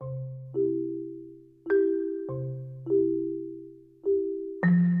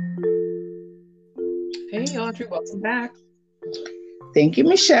Audrey. Welcome back. Thank you,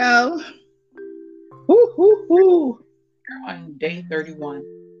 Michelle. Woo, woo, woo. We're on day 31.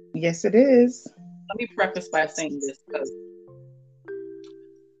 Yes, it is. Let me preface by saying this because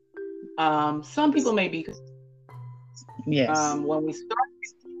some people may be Yes. when we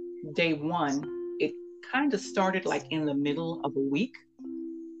started day one, it kind of started like in the middle of a week.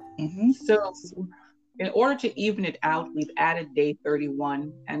 Mm-hmm. So in order to even it out, we've added day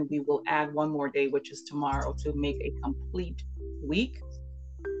 31 and we will add one more day, which is tomorrow, to make a complete week.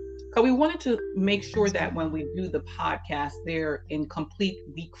 Because we wanted to make sure that when we do the podcast, they're in complete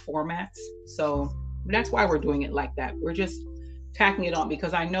week formats. So that's why we're doing it like that. We're just tacking it on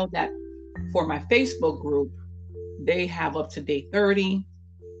because I know that for my Facebook group, they have up to day 30.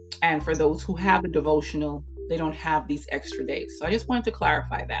 And for those who have the devotional, they don't have these extra days. So I just wanted to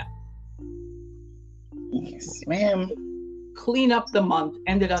clarify that. Yes, ma'am. Clean up the month,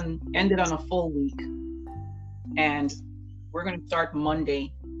 ended on a full week. And we're going to start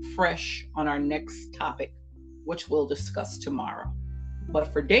Monday fresh on our next topic, which we'll discuss tomorrow.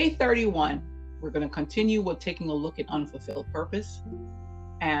 But for day 31, we're going to continue with taking a look at unfulfilled purpose.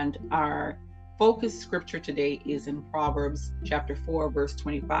 And our focus scripture today is in Proverbs chapter 4, verse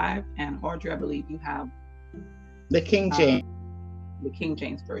 25. And Audrey, I believe you have The King James. The King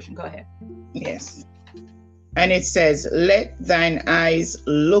James Version. Go ahead. Yes. And it says, "Let thine eyes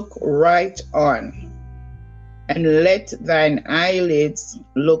look right on, and let thine eyelids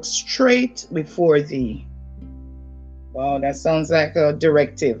look straight before thee." Wow, that sounds like a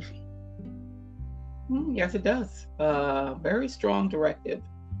directive. Yes, it does. Very strong directive.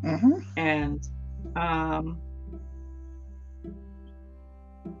 Mm-hmm. And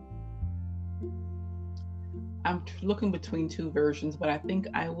I'm looking between two versions, but I think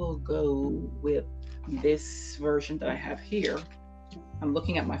I will go with this version that I have here. I'm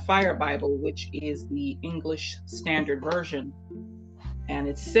looking at my Fire Bible, which is the English Standard Version. And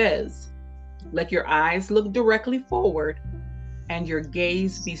it says, "Let your eyes look directly forward and your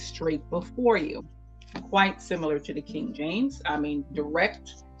gaze be straight before you." Quite similar to the King James. I mean,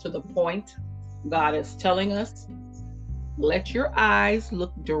 direct to the point. God is telling us, let your eyes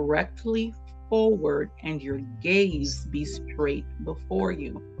look directly forward and your gaze be straight before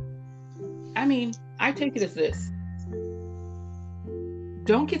you. I mean, I take it as this.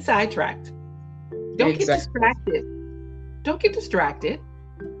 Don't get sidetracked. Don't get distracted. Don't get distracted.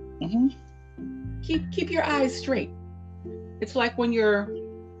 Mm-hmm. Keep your eyes straight. It's like when you're,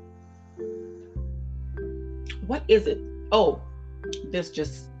 what is it? Oh, this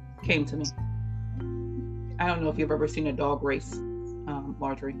just came to me. I don't know if you've ever seen a dog race,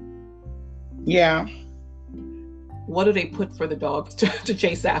 Marjorie. Yeah. What do they put for the dogs to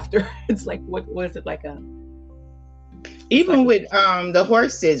chase after? It's like, what is it like a... Even like with the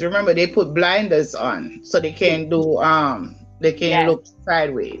horses, remember they put blinders on so they can do they can Yes. look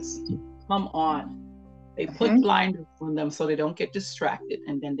sideways. Come on. They put blinders on them so they don't get distracted,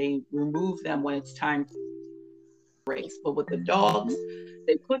 and then they remove them when it's time to race. But with the dogs,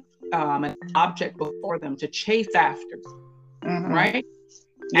 they put an object before them to chase after, right?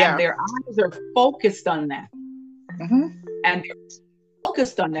 Yeah. And their eyes are focused on that. And they're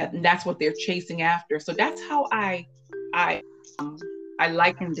focused on that, and that's what they're chasing after. So that's how I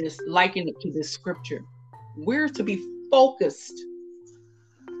liken it to this scripture. We're to be focused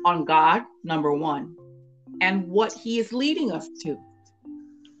on God, number one, and what He is leading us to.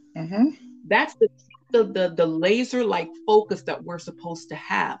 That's the laser-like focus that we're supposed to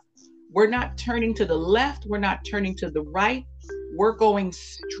have. We're not turning to the left. We're not turning to the right. We're going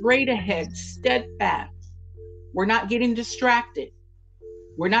straight ahead, steadfast. We're not getting distracted.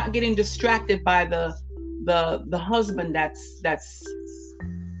 We're not getting distracted by the husband that's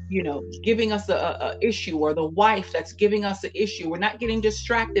giving us a issue, or the wife that's giving us an issue. We're not getting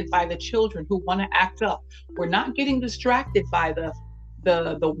distracted by the children who want to act up. We're not getting distracted by the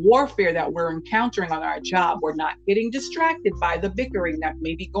warfare that we're encountering on our job. We're not getting distracted by the bickering that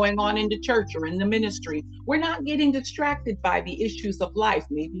may be going on in the church or in the ministry. We're not getting distracted by the issues of life.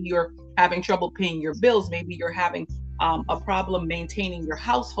 Maybe you're having trouble paying your bills. Maybe you're having a problem maintaining your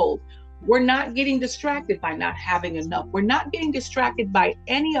household. We're not getting distracted by not having enough. We're not getting distracted by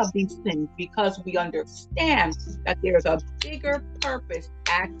any of these things because we understand that there's a bigger purpose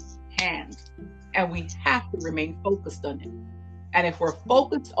at hand, and we have to remain focused on it. And if we're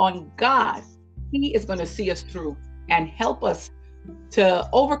focused on God, He is going to see us through and help us to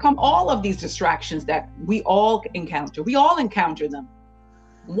overcome all of these distractions that we all encounter. We all encounter them.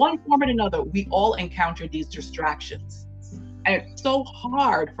 One form or another, we all encounter these distractions. And it's so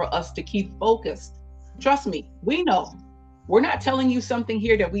hard for us to keep focused. Trust me, we know. We're not telling you something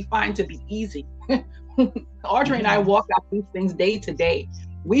here that we find to be easy. Audrey and I walk out these things day to day.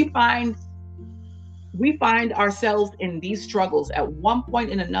 We find ourselves in these struggles at one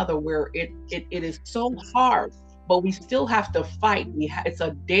point and another where it is so hard, but we still have to fight. It's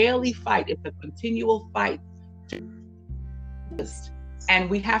a daily fight. It's a continual fight. And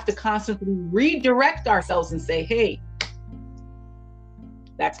we have to constantly redirect ourselves and say, hey,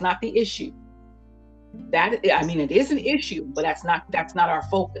 that's not the issue. It is an issue, but that's not our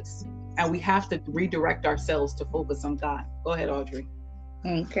focus. And we have to redirect ourselves to focus on God. Go ahead, Audrey.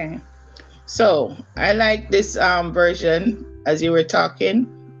 Okay. So I like this version as you were talking.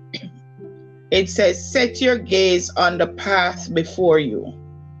 It says, set your gaze on the path before you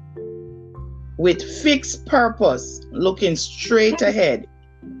with fixed purpose, looking straight ahead.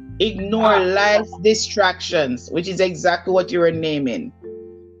 Ignore life's distractions, which is exactly what you were naming.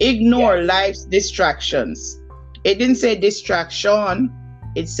 Ignore life's distractions. It didn't say distraction,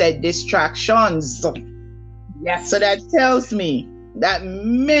 it said distractions. Yes. So that tells me that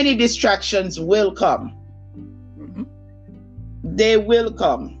many distractions will come. Mm-hmm. They will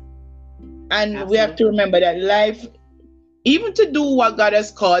come. And Absolutely. We have to remember that life, even to do what God has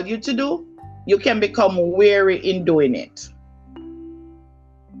called you to do, you can become weary in doing it.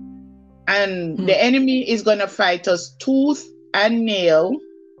 And the enemy is going to fight us tooth and nail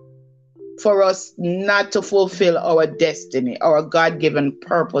for us not to fulfill our destiny, our God-given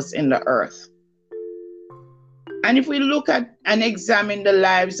purpose in the earth. And if we look at and examine the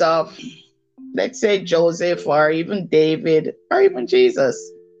lives of, let's say, Joseph or even David or even Jesus,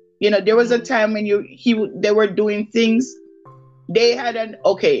 there was a time when they were doing things. They had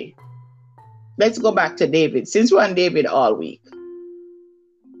let's go back to David, since we're on David all week.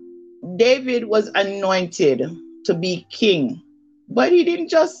 David was anointed to be king, but he didn't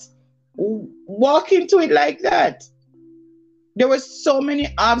just walk into it like that. There were so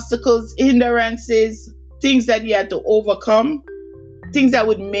many obstacles, hindrances, things that he had to overcome, things that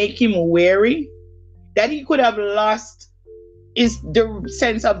would make him weary, that he could have lost his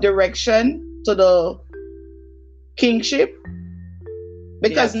sense of direction to the kingship,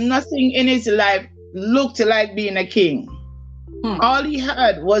 because nothing in his life looked like being a king. All he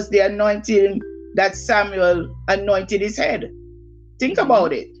had was the anointing that Samuel anointed his head. Think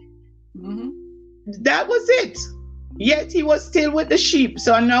about it. Mm-hmm. That was it. Yet he was still with the sheep.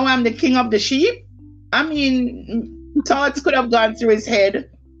 So now I'm the king of the sheep. Thoughts could have gone through his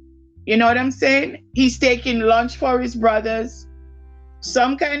head. You know what I'm saying? He's taking lunch for his brothers.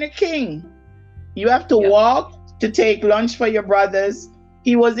 Some kind of king. You have to walk to take lunch for your brothers.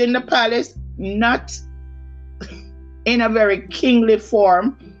 He was in the palace, not in a very kingly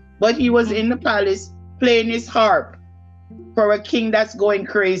form, but he was in the palace playing his harp for a king that's going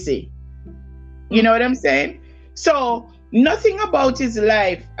crazy. You know what I'm saying? So nothing about his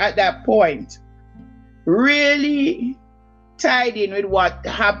life at that point really tied in with what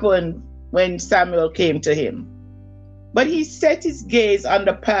happened when Samuel came to him. But he set his gaze on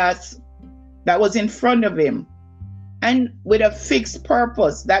the path that was in front of him, and with a fixed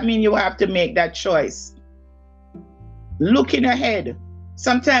purpose. That means you have to make that choice. Looking ahead.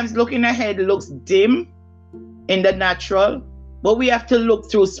 Sometimes looking ahead looks dim in the natural, but we have to look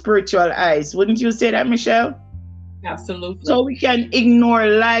through spiritual eyes. Wouldn't you say that, Michelle? Absolutely. So we can ignore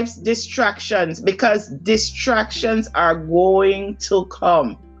life's distractions, because distractions are going to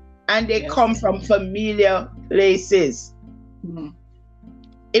come, and they come from familiar places. Mm-hmm.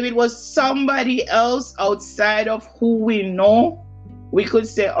 If it was somebody else outside of who we know, we could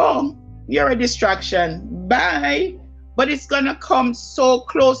say, oh, you're a distraction, bye. But it's going to come so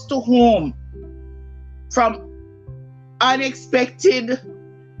close to home from unexpected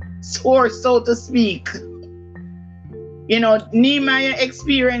source, so to speak. Nehemiah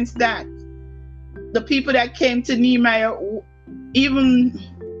experienced that. The people that came to Nehemiah, even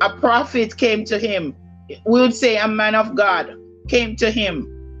a prophet came to him. We would say a man of God came to him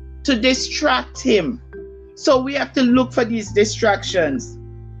to distract him. So we have to look for these distractions.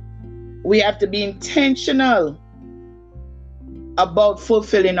 We have to be intentional about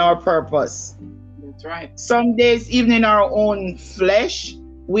fulfilling our purpose. That's right. Some days, even in our own flesh,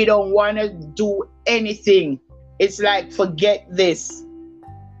 we don't want to do anything. It's like, forget this.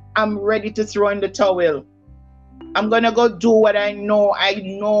 I'm ready to throw in the towel. I'm going to go do what I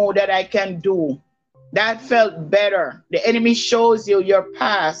know that I can do. That felt better. The enemy shows you your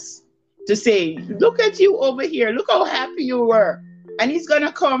past to say, look at you over here. Look how happy you were. And he's going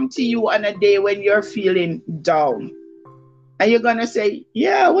to come to you on a day when you're feeling down. And you're going to say,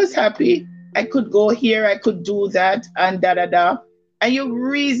 yeah, I was happy. I could go here. I could do that and da-da-da. And you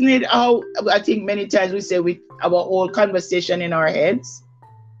reason it out. I think many times we say with our old conversation in our heads.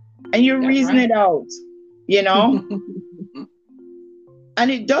 And you reason it out. you know? And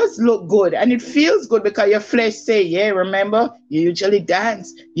it does look good and it feels good because your flesh say, yeah, remember, you usually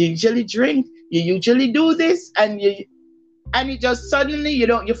dance, you usually drink, you usually do this, and you just suddenly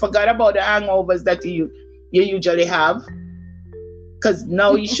you forgot about the hangovers that you usually have. Because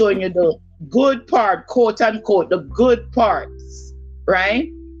now he's showing you the good part, quote unquote, the good parts, right?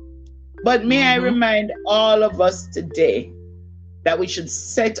 But may I remind all of us today that we should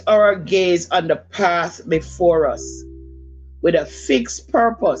set our gaze on the path before us with a fixed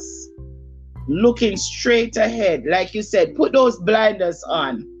purpose, looking straight ahead. Like you said, put those blinders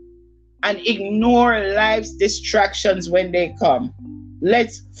on and ignore life's distractions when they come.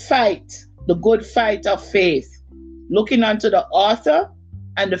 Let's fight the good fight of faith, looking unto the author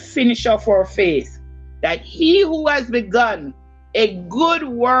and the finisher of our faith, that he who has begun a good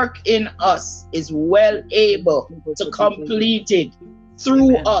work in us is well able to complete it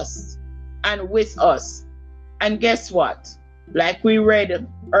through us and with us. And guess what? Like we read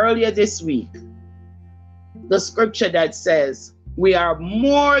earlier this week, the scripture that says we are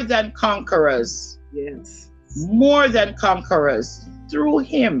more than conquerors. Yes. More than conquerors through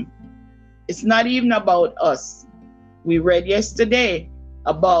him. It's not even about us. We read yesterday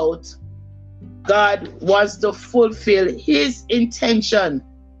about God wants to fulfill his intention,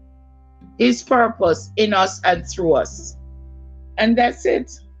 his purpose in us and through us. And that's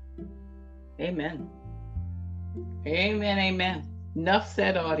it. Amen. Amen. Amen. Enough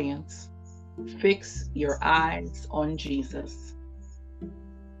said, audience. Fix your eyes on Jesus.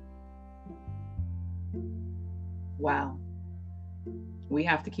 Wow. We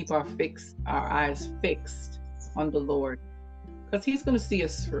have to keep our eyes fixed on the Lord, because he's going to see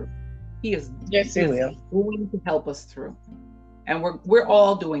us through. He is going to help us through. And we're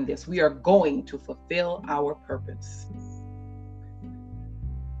all doing this. We are going to fulfill our purpose.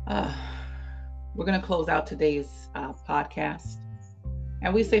 We're going to close out today's podcast.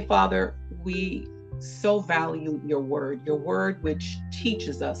 And we say, Father, we so value your word which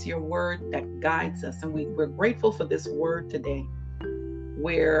teaches us, your word that guides us. And we're grateful for this word today,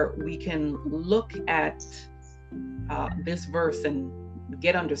 where we can look at this verse and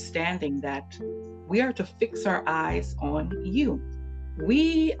get understanding that we are to fix our eyes on you.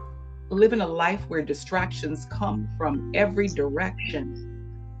 We live in a life where distractions come from every direction.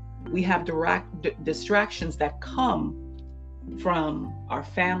 We have distractions that come from our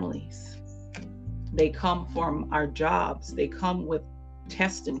families. They come from our jobs. They come with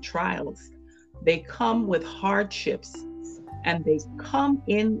tests and trials. They come with hardships, and they come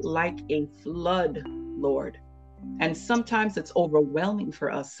in like a flood, Lord. And sometimes it's overwhelming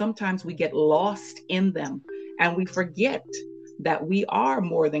for us. Sometimes we get lost in them and we forget that we are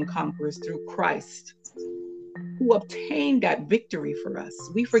more than conquerors through Christ, who obtained that victory for us.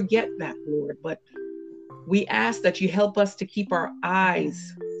 We forget that, Lord, but we ask that you help us to keep our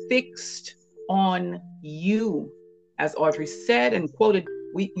eyes fixed on you. As Audrey said and quoted,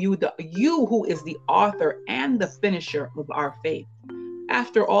 you who is the author and the finisher of our faith.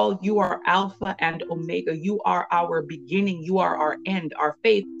 After all, you are Alpha and Omega. You are our beginning. You are our end. Our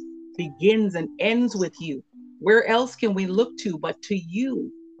faith begins and ends with you. Where else can we look to but to you?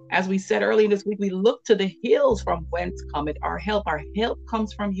 As we said earlier this week, we look to the hills from whence cometh our help. Our help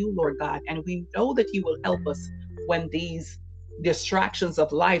comes from you, Lord God. And we know that you will help us when these distractions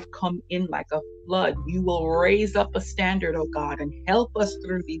of life come in like a flood. You will raise up a standard, oh God, and help us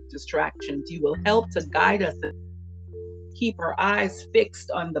through these distractions. You will help to guide us, keep our eyes fixed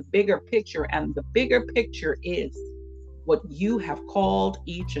on the bigger picture. And the bigger picture is what you have called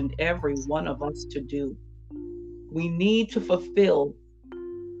each and every one of us to do. We need to fulfill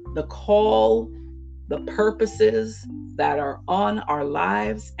the call, the purposes that are on our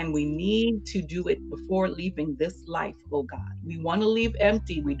lives, and we need to do it before leaving this life, oh God. We want to leave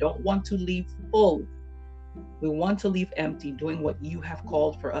empty. We don't want to leave full. We want to leave empty, doing what you have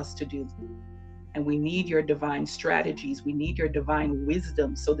called for us to do. And we need your divine strategies. We need your divine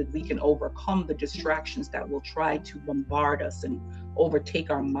wisdom so that we can overcome the distractions that will try to bombard us and overtake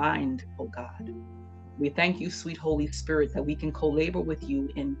our mind, oh God. We thank you, sweet Holy Spirit, that we can co-labor with you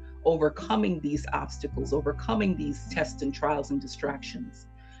in overcoming these obstacles, overcoming these tests and trials and distractions,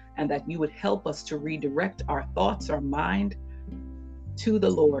 and that you would help us to redirect our thoughts, our mind to the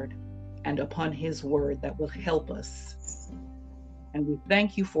Lord and upon his word that will help us. And we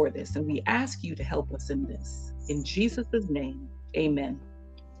thank you for this, and we ask you to help us in this. In Jesus' name, amen.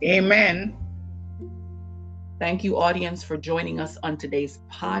 Amen. Thank you, audience, for joining us on today's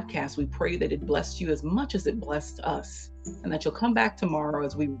podcast. We pray that it blessed you as much as it blessed us, and that you'll come back tomorrow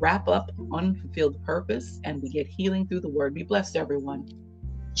as we wrap up Unfulfilled Purpose and we get healing through the word. Be blessed, everyone.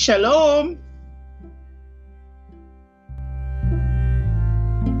 Shalom.